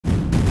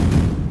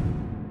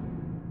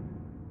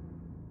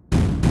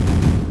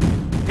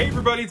Hey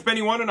everybody, it's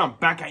Benny One, and I'm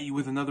back at you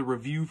with another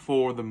review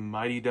for the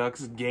Mighty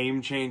Ducks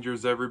Game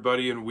Changers,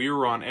 everybody. And we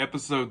were on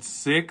episode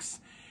 6,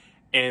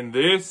 and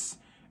this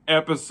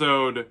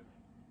episode,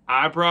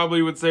 I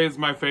probably would say is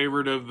my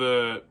favorite of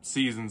the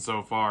season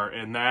so far,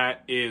 and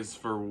that is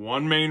for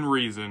one main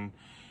reason.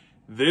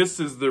 This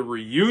is the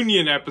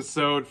reunion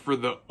episode for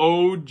the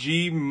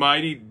OG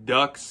Mighty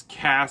Ducks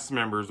cast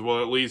members.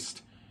 Well, at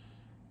least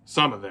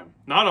some of them.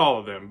 Not all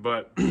of them,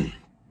 but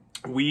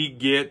we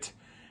get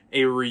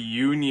a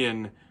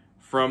reunion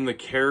from the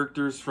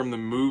characters from the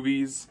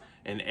movies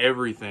and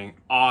everything.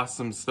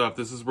 Awesome stuff.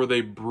 This is where they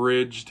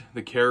bridged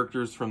the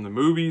characters from the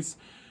movies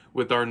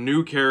with our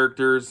new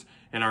characters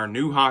and our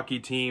new hockey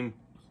team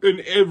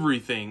and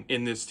everything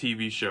in this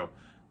TV show.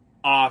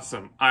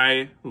 Awesome.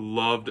 I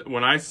loved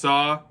when I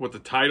saw what the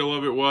title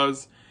of it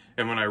was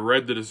and when I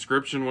read the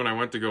description when I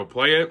went to go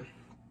play it.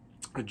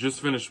 I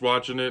just finished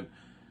watching it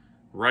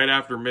right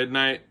after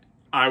midnight.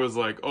 I was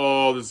like,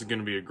 oh, this is going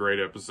to be a great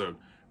episode.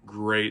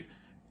 Great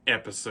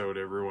episode,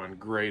 everyone.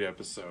 Great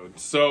episode.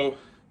 So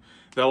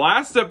the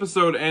last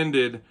episode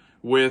ended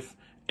with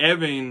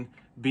Evan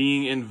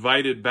being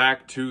invited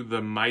back to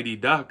the Mighty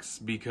Ducks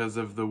because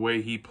of the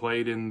way he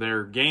played in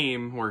their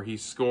game where he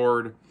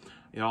scored,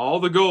 you know, all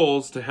the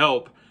goals to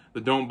help the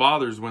Don't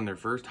Bothers win their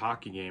first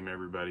hockey game,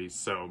 everybody.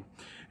 So,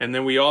 and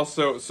then we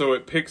also, so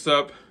it picks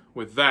up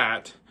with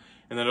that,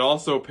 and then it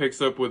also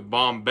picks up with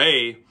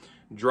Bombay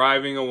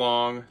driving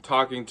along,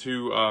 talking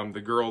to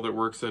the girl that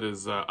works at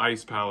his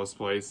Ice Palace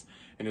place,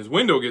 and his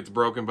window gets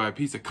broken by a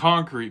piece of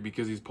concrete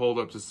because he's pulled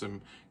up to some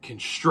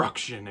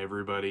construction,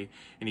 everybody.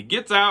 And he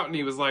gets out and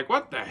he was like,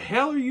 what the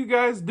hell are you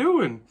guys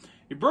doing?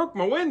 You broke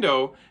my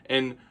window.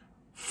 And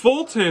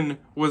Fulton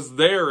was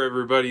there,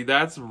 everybody.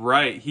 That's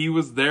right. He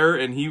was there,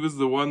 and he was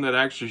the one that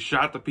actually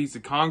shot the piece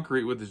of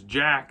concrete with his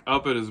jack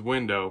up at his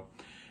window.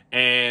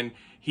 And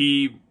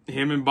him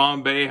and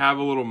Bombay have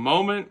a little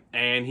moment,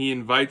 and he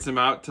invites him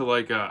out to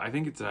like I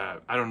think it's I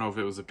don't know if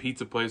it was a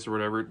pizza place or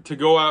whatever, to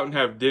go out and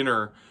have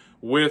dinner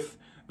with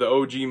the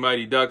OG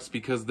Mighty Ducks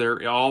because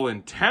they're all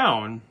in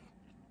town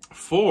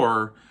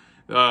for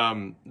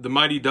the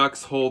Mighty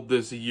Ducks hold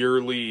this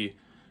yearly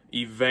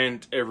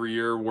event every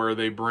year where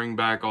they bring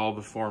back all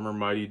the former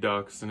Mighty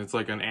Ducks, and it's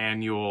like an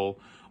annual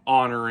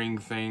honoring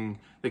thing.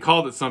 They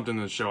called it something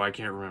in the show. I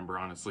can't remember,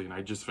 honestly, and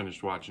I just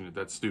finished watching it.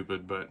 That's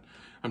stupid, but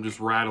I'm just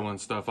rattling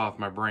stuff off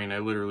my brain. I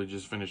literally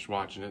just finished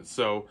watching it.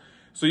 So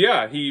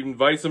yeah, he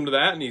invites him to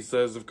that, and he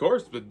says, of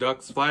course, the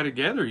Ducks fly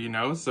together, you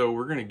know, so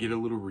we're going to get a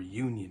little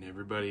reunion,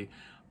 everybody.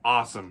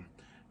 Awesome.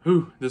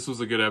 Whew, this was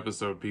a good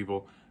episode,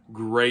 people.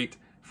 Great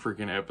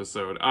freaking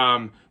episode.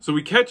 So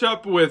we catch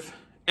up with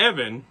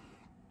Evan,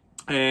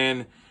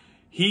 and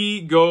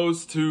he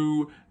goes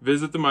to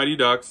visit the Mighty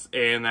Ducks,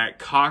 and that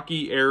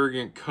cocky,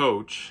 arrogant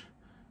coach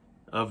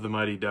of the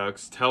Mighty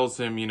Ducks tells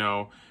him, you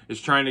know,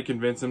 is trying to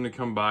convince him to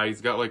come by.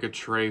 He's got like a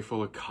tray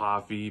full of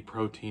coffee,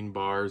 protein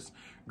bars,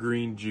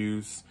 green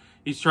juice.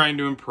 He's trying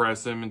to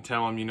impress him and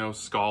tell him, you know,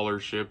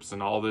 scholarships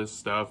and all this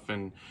stuff,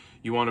 and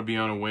you want to be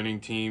on a winning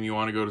team, you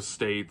want to go to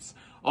states,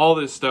 all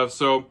this stuff.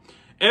 So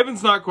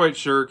Evan's not quite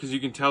sure because you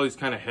can tell he's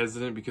kind of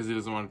hesitant because he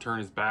doesn't want to turn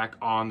his back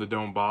on the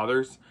Don't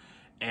Bothers.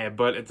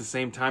 But at the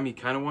same time, he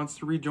kind of wants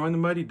to rejoin the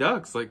Mighty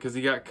Ducks, like, because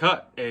he got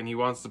cut and he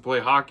wants to play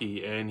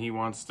hockey and he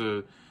wants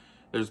to,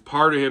 there's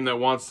part of him that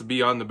wants to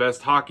be on the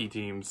best hockey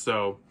team.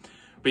 So,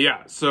 but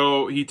yeah,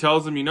 so he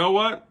tells him, you know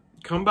what,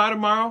 come by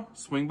tomorrow,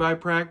 swing by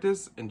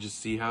practice and just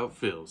see how it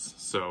feels.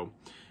 So,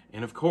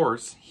 and of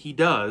course, he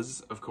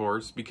does, of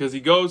course, because he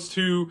goes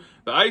to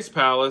the Ice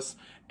Palace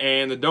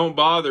and the Don't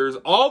Bothers.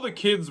 All the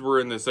kids were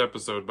in this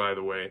episode, by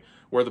the way,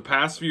 where the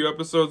past few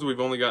episodes, we've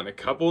only gotten a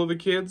couple of the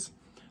kids.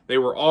 They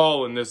were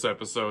all in this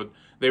episode.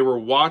 They were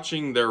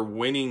watching their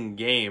winning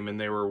game, and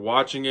they were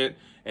watching it,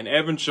 and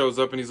Evan shows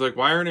up, and he's like,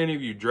 why aren't any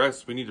of you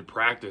dressed? We need to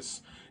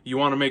practice. You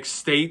want to make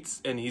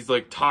states? And he's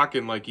like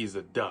talking like he's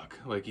a duck.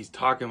 Like he's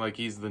talking like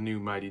he's the new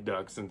Mighty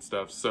Ducks and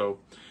stuff. So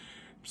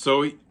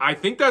I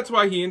think that's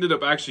why he ended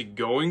up actually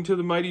going to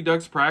the Mighty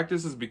Ducks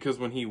practice, is because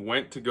when he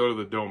went to go to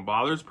the Don't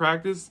Bothers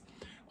practice,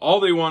 all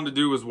they wanted to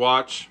do was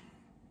watch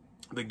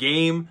the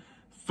game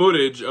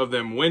footage of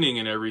them winning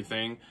and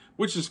everything,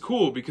 which is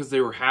cool because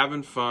they were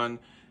having fun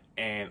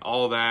and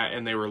all that,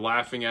 and they were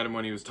laughing at him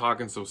when he was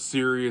talking so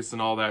serious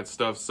and all that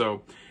stuff.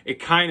 So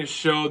it kind of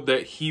showed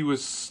that he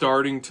was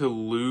starting to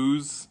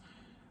lose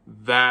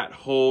that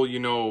whole, you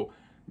know,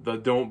 the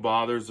Don't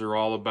Bothers are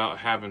all about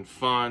having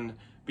fun,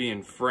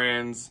 being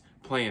friends,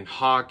 playing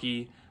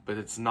hockey, but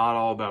it's not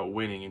all about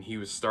winning, and he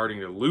was starting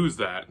to lose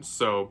that.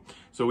 So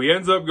he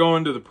ends up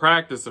going to the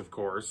practice, of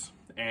course,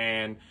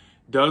 and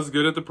does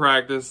good at the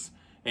practice,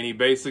 and he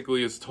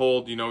basically is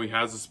told, you know, he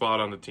has a spot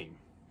on the team,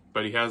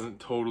 but he hasn't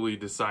totally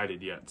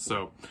decided yet.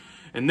 So,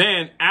 and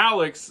then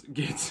Alex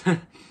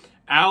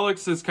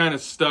is kind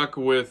of stuck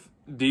with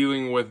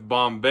dealing with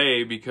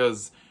Bombay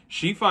because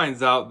she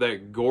finds out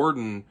that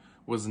Gordon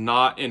was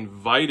not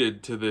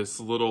invited to this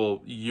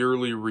little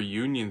yearly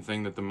reunion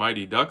thing that the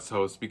Mighty Ducks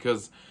host,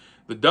 because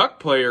the Duck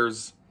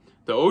players,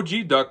 the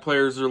OG Duck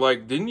players are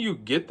like, didn't you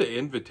get the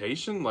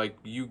invitation? Like,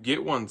 you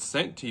get one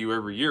sent to you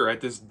every year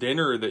at this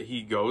dinner that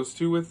he goes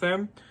to with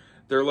them.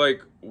 They're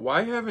like,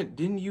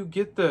 didn't you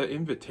get the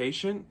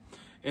invitation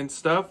and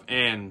stuff?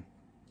 And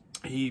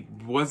he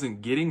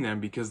wasn't getting them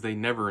because they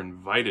never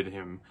invited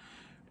him.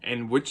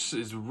 And which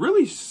is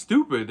really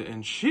stupid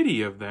and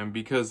shitty of them,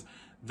 because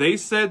they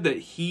said that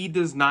he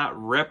does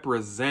not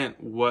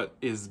represent what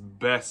is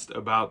best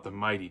about the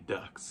Mighty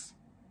Ducks.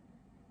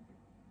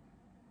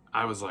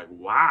 I was like,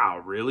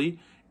 wow, really?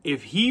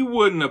 If he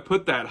wouldn't have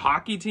put that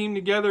hockey team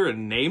together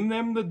and named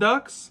them the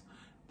Ducks,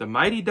 the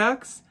Mighty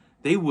Ducks,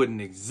 they wouldn't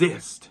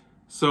exist.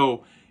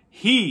 So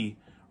he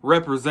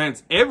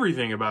represents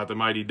everything about the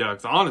Mighty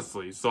Ducks,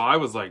 honestly. So I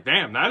was like,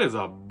 damn, that is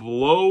a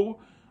blow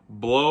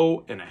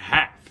and a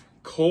half.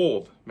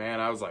 Cold, man.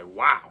 I was like,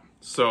 wow.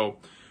 So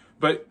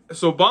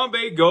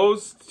Bombay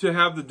goes to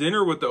have the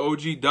dinner with the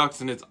OG Ducks,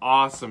 and it's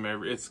awesome.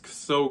 It's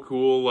so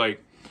cool.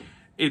 Like,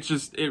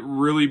 it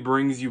really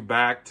brings you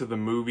back to the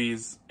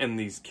movies and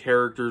these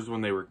characters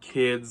when they were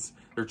kids.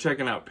 They're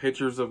checking out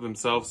pictures of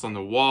themselves on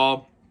the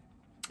wall.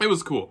 It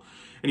was cool.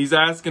 And he's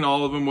asking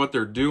all of them what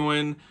they're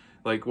doing,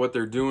 like what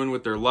they're doing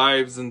with their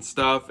lives and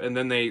stuff. And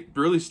then they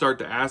really start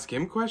to ask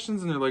him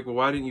questions, and they're like, well,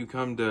 why didn't you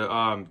come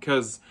to,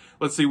 because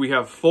let's see, we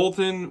have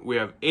Fulton, we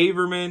have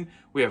Averman,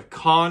 we have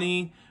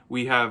Connie,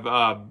 we have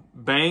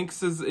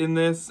Banks is in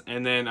this,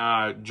 and then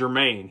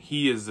Jermaine,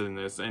 he is in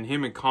this, and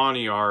him and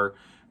Connie are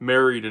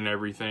married and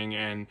everything.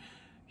 And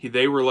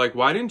they were like,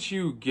 why didn't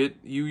you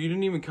you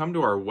didn't even come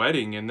to our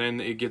wedding? And then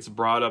it gets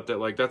brought up that,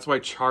 like, that's why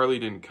Charlie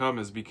didn't come,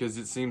 is because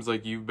it seems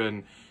like you've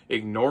been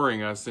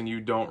ignoring us and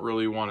you don't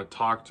really want to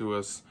talk to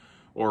us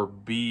or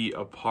be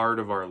a part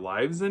of our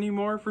lives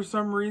anymore for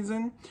some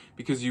reason,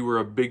 because you were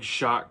a big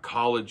shot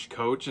college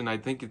coach. And I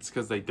think it's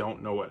because they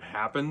don't know what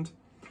happened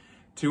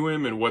to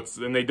him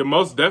and they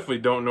most definitely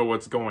don't know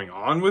what's going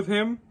on with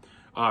him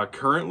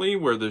currently,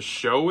 where the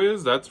show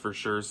is, that's for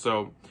sure.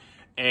 So,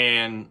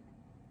 and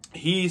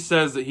he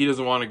says that he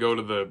doesn't want to go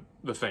to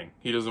the thing.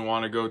 He doesn't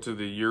want to go to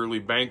the yearly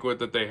banquet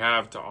that they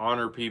have to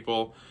honor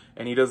people,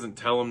 and he doesn't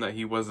tell them that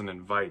he wasn't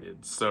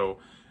invited. So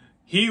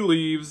he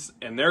leaves,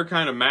 and they're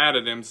kind of mad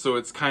at him. So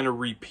it's kind of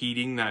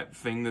repeating that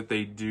thing that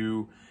they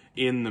do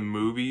in the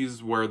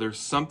movies, where there's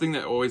something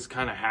that always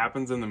kind of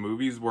happens in the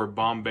movies where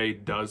Bombay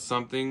does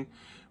something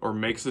or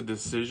makes a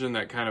decision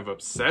that kind of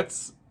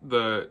upsets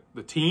the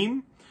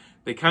team.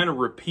 They kind of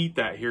repeat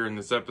that here in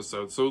this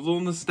episode. So a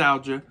little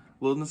nostalgia,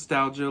 a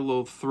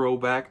little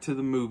throwback to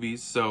the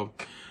movies. So,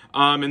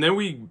 and then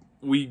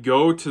we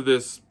go to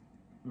this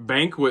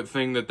banquet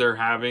thing that they're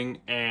having,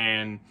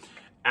 and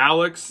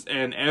Alex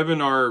and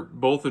Evan are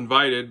both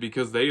invited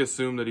because they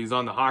assume that he's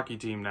on the hockey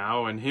team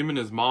now, and him and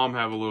his mom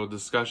have a little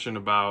discussion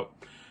about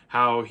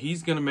how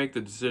he's going to make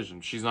the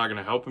decision. She's not going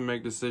to help him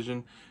make the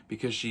decision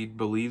because she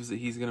believes that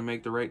he's going to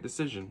make the right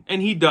decision.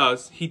 And he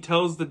does. He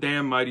tells the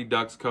damn Mighty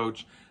Ducks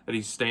coach that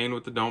he's staying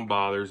with the Don't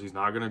Bothers. He's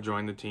not going to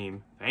join the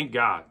team. Thank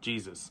God.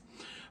 Jesus.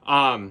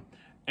 And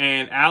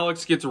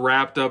Alex gets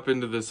wrapped up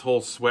into this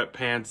whole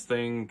sweatpants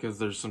thing because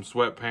there's some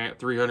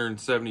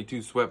 372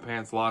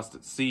 sweatpants lost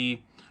at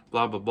sea,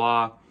 blah, blah,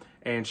 blah.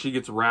 And she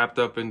gets wrapped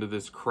up into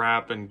this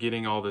crap and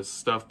getting all this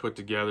stuff put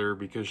together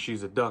because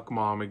she's a duck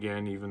mom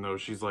again, even though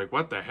she's like,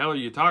 what the hell are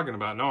you talking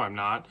about? No, I'm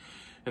not.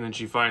 And then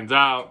she finds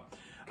out.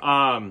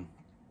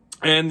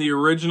 And the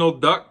original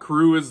Duck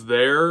crew is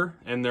there,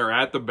 and they're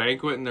at the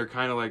banquet, and they're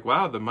kind of like,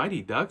 wow, the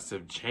Mighty Ducks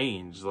have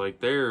changed. Like,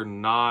 they're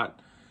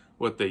not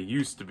what they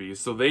used to be.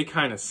 So they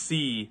kind of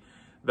see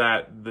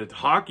that the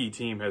hockey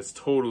team has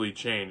totally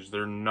changed.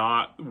 They're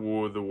not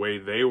the way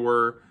they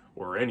were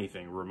or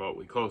anything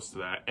remotely close to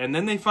that. And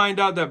then they find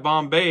out that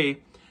Bombay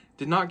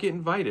did not get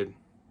invited.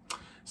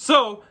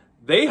 So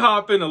they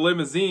hop in a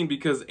limousine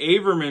because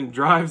Averman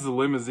drives the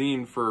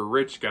limousine for a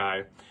rich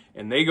guy.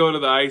 And they go to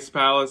the Ice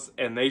Palace,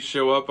 and they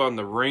show up on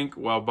the rink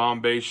while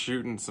Bombay's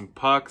shooting some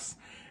pucks.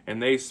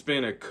 And they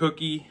spin a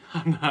cookie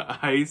on the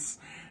ice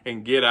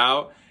and get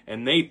out.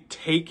 And they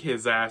take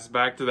his ass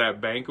back to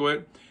that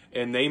banquet.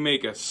 And they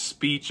make a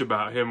speech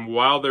about him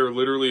while they're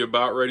literally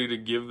about ready to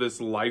give this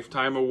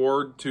lifetime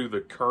award to the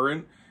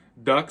current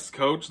Ducks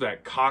coach,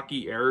 that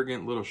cocky,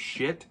 arrogant little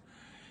shit.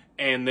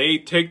 And they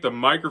take the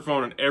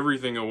microphone and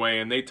everything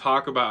away. And they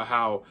talk about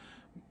how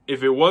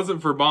if it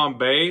wasn't for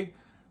Bombay,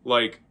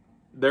 like,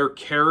 their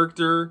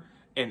character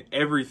and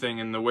everything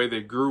and the way they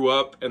grew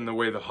up and the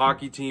way the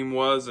hockey team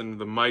was and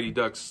the Mighty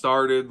Ducks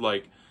started,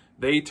 like,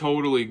 they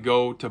totally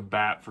go to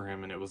bat for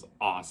him, and it was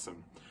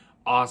awesome.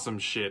 Awesome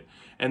shit.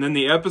 And then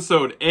the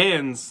episode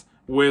ends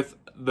with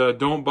the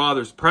Don't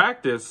Bothers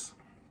practice,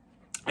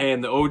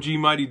 and the OG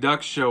Mighty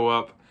Ducks show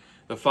up,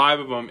 the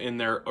 5 of them in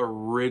their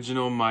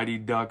original Mighty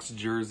Ducks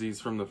jerseys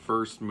from the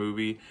first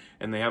movie,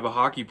 and they have a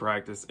hockey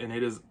practice, and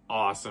it is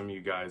awesome, you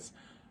guys.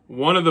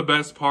 One of the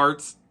best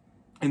parts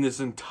in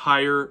this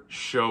entire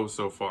show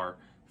so far.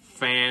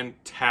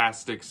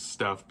 Fantastic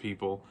stuff,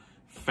 people.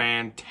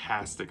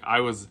 Fantastic. I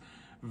was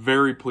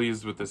very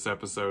pleased with this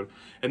episode.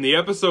 And the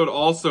episode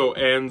also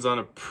ends on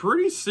a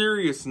pretty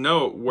serious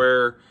note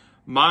where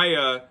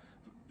Maya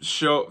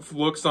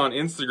looks on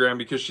Instagram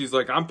because she's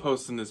like, I'm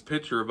posting this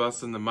picture of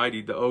us in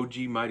the OG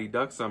Mighty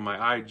Ducks on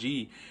my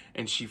IG,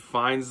 and she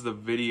finds the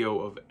video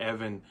of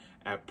Evan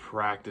at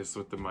practice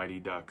with the Mighty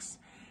Ducks,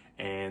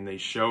 and they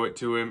show it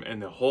to him,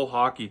 and the whole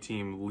hockey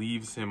team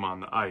leaves him on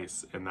the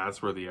ice, and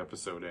that's where the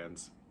episode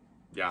ends.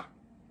 Yeah,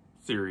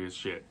 serious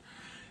shit.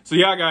 So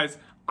yeah, guys,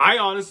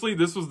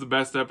 this was the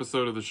best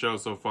episode of the show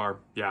so far.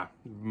 Yeah,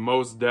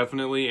 most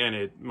definitely, and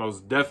it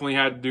most definitely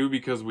had to do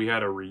because we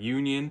had a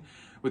reunion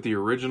with the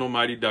original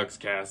Mighty Ducks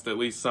cast, at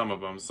least some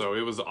of them, so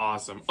it was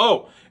awesome.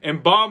 Oh,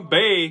 and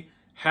Bombay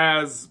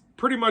has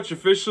pretty much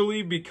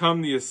officially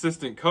become the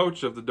assistant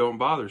coach of the Don't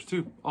Bothers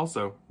too,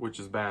 also, which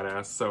is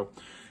badass. So,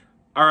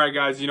 all right,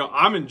 guys, you know,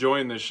 I'm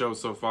enjoying this show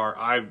so far.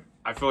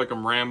 I feel like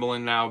I'm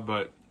rambling now,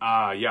 but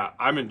yeah,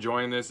 I'm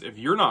enjoying this. If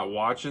you're not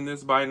watching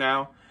this by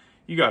now,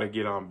 you got to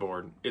get on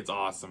board. It's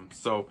awesome.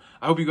 So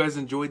I hope you guys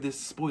enjoyed this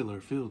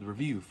spoiler-filled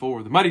review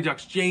for the Mighty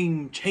Ducks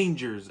Game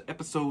Changers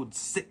episode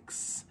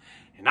 6.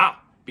 And I'll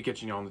be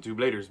catching you on the tube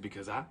later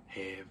because I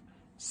have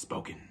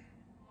spoken.